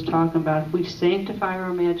Bob is talking about. If we sanctify our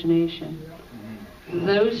imagination,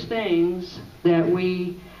 those things that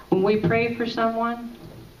when we pray for someone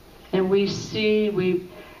and we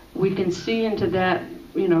can see into that,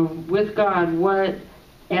 with God, what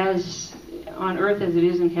as on earth as it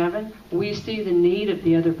is in heaven, we see the need of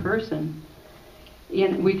the other person.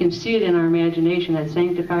 We can see it in our imagination, that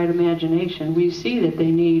sanctified imagination. We see that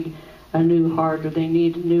they need a new heart, or they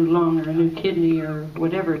need a new lung, or a new kidney, or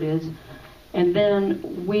whatever it is. And then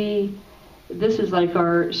this is like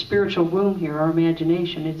our spiritual womb here, our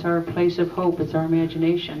imagination. It's our place of hope. It's our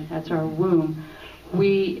imagination. That's our womb.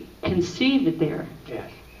 We conceive it there.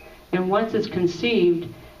 Yes. And once it's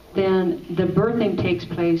conceived, then the birthing takes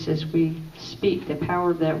place as we speak. The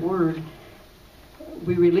power of that word,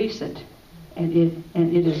 we release it, and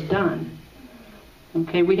it is done.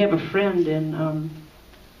 Okay, we have a friend in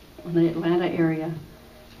the Atlanta area.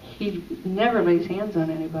 He never lays hands on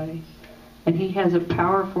anybody, and he has a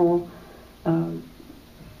powerful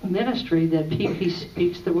ministry that he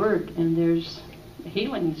speaks the word, and there's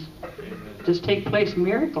healings just take place,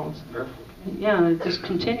 miracles. Yeah, just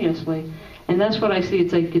continuously. And that's what I see.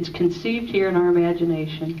 It's like it's conceived here in our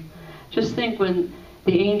imagination. Just think when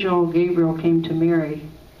the angel Gabriel came to Mary.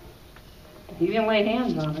 He didn't lay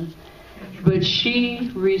hands on her. But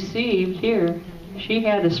she received here. She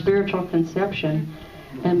had a spiritual conception.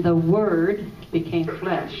 And the Word became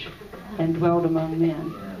flesh and dwelled among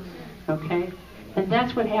men. Okay? And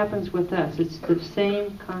that's what happens with us. It's the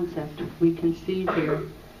same concept. We conceive here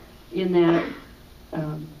in that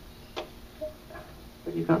what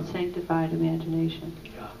do you call it, sanctified imagination.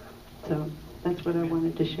 So that's what I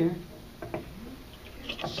wanted to share.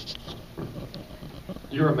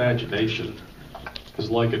 Your imagination is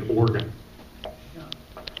like an organ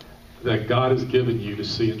that God has given you to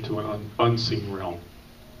see into an unseen realm.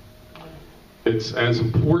 It's as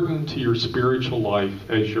important to your spiritual life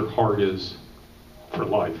as your heart is for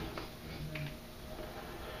life.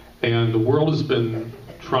 And the world has been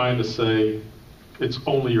trying to say it's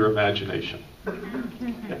only your imagination.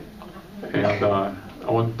 And I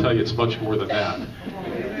want to tell you it's much more than that.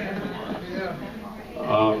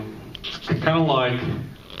 Kind of like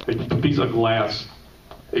a piece of glass,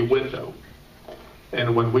 a window.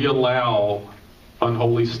 And when we allow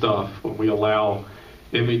unholy stuff, when we allow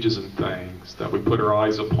images and things that we put our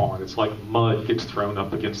eyes upon, it's like mud gets thrown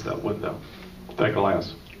up against that window, that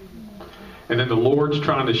glass. And then the Lord's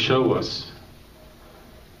trying to show us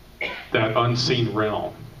that unseen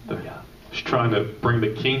realm. He's trying to bring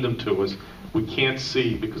the kingdom to us. We can't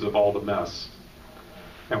see because of all the mess.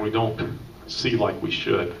 And we don't see like we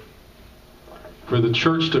should. For the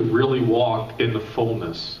church to really walk in the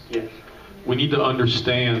fullness, we need to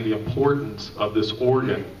understand the importance of this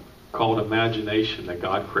organ called imagination that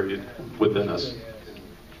God created within us.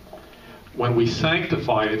 When we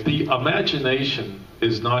sanctify it, the imagination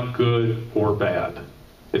is not good or bad.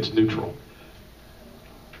 It's neutral.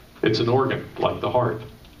 It's an organ, like the heart.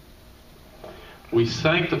 We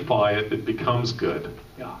sanctify it, it becomes good.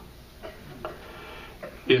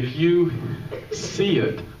 If you see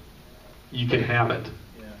it, you can have it.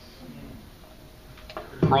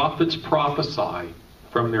 Prophets prophesy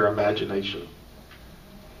from their imagination.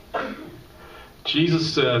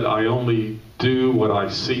 Jesus said, I only do what I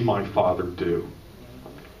see my Father do.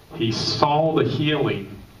 He saw the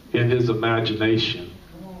healing in his imagination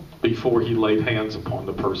before he laid hands upon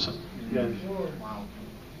the person.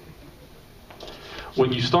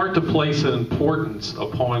 When you start to place an importance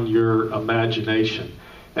upon your imagination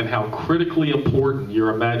and how critically important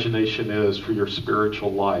your imagination is for your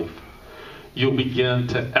spiritual life, you'll begin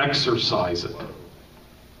to exercise it.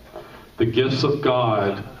 The gifts of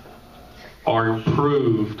God are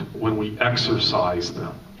improved when we exercise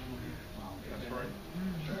them.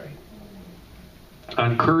 I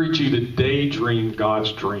encourage you to daydream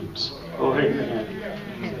God's dreams.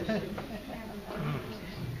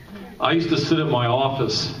 I used to sit in my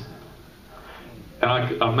office and I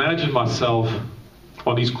could imagine myself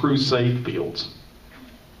on these crusade fields.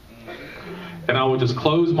 And I would just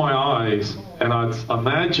close my eyes and I'd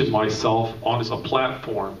imagine myself on a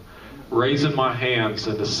platform raising my hands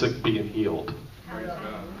and the sick being healed.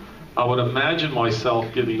 I would imagine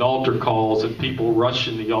myself giving altar calls and people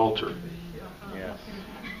rushing the altar.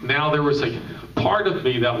 Now there was a part of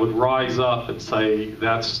me that would rise up and say,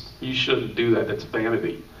 you shouldn't do that. That's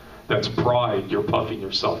vanity. That's pride. You're puffing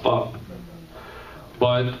yourself up.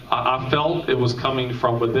 But I felt it was coming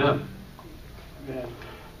from within.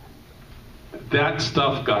 That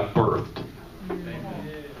stuff got birthed.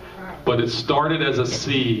 But it started as a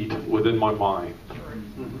seed within my mind.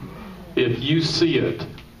 If you see it,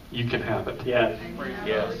 you can have it. Yes.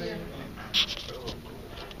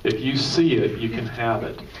 If you see it, you can have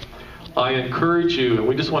it. I encourage you, and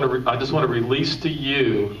I just want to release to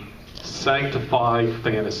you sanctified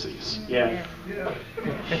fantasies. Yes.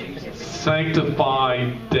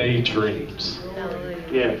 Sanctified daydreams.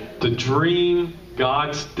 Yes. To dream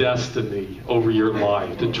God's destiny over your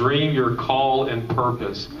life. To dream your call and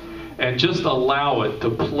purpose. And just allow it to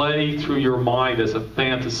play through your mind as a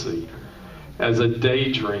fantasy, as a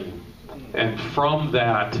daydream. And from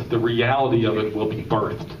that, the reality of it will be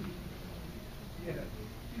birthed.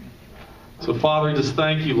 So, Father, just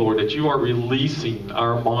thank you, Lord, that you are releasing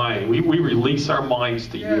our mind. We release our minds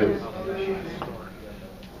to you.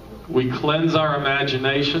 We cleanse our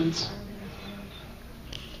imaginations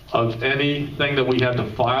of anything that we have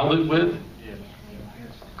defiled it with.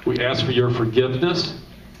 We ask for your forgiveness.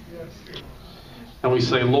 And we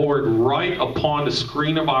say, Lord, write upon the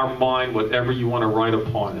screen of our mind whatever you want to write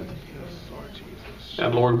upon it.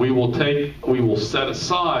 And Lord, we will set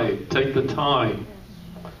aside, take the time,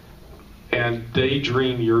 and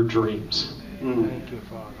daydream your dreams. Thank you,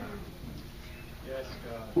 Father.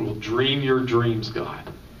 We will dream your dreams, God.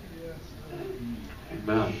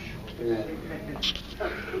 Amen. Amen.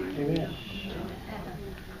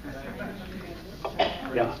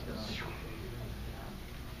 Yeah.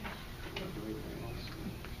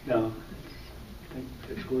 No. I think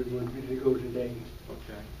that's where we want to go today.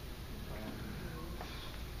 Okay.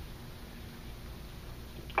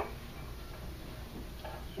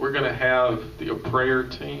 We're going to have the prayer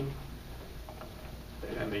team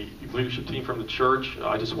and the leadership team from the church.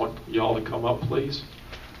 I just want y'all to come up, please.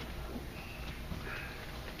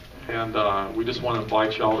 And we just want to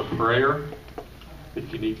invite y'all to prayer.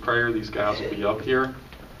 If you need prayer, these guys will be up here.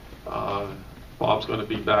 Bob's going to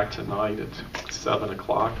be back tonight at 7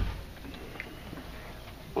 o'clock.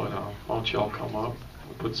 But why don't y'all come up?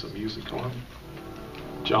 We'll put some music on.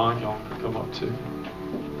 John, y'all can come up too.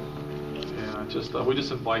 And we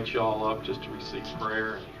just invite y'all up just to receive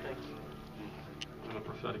prayer and a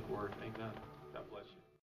prophetic word. Amen.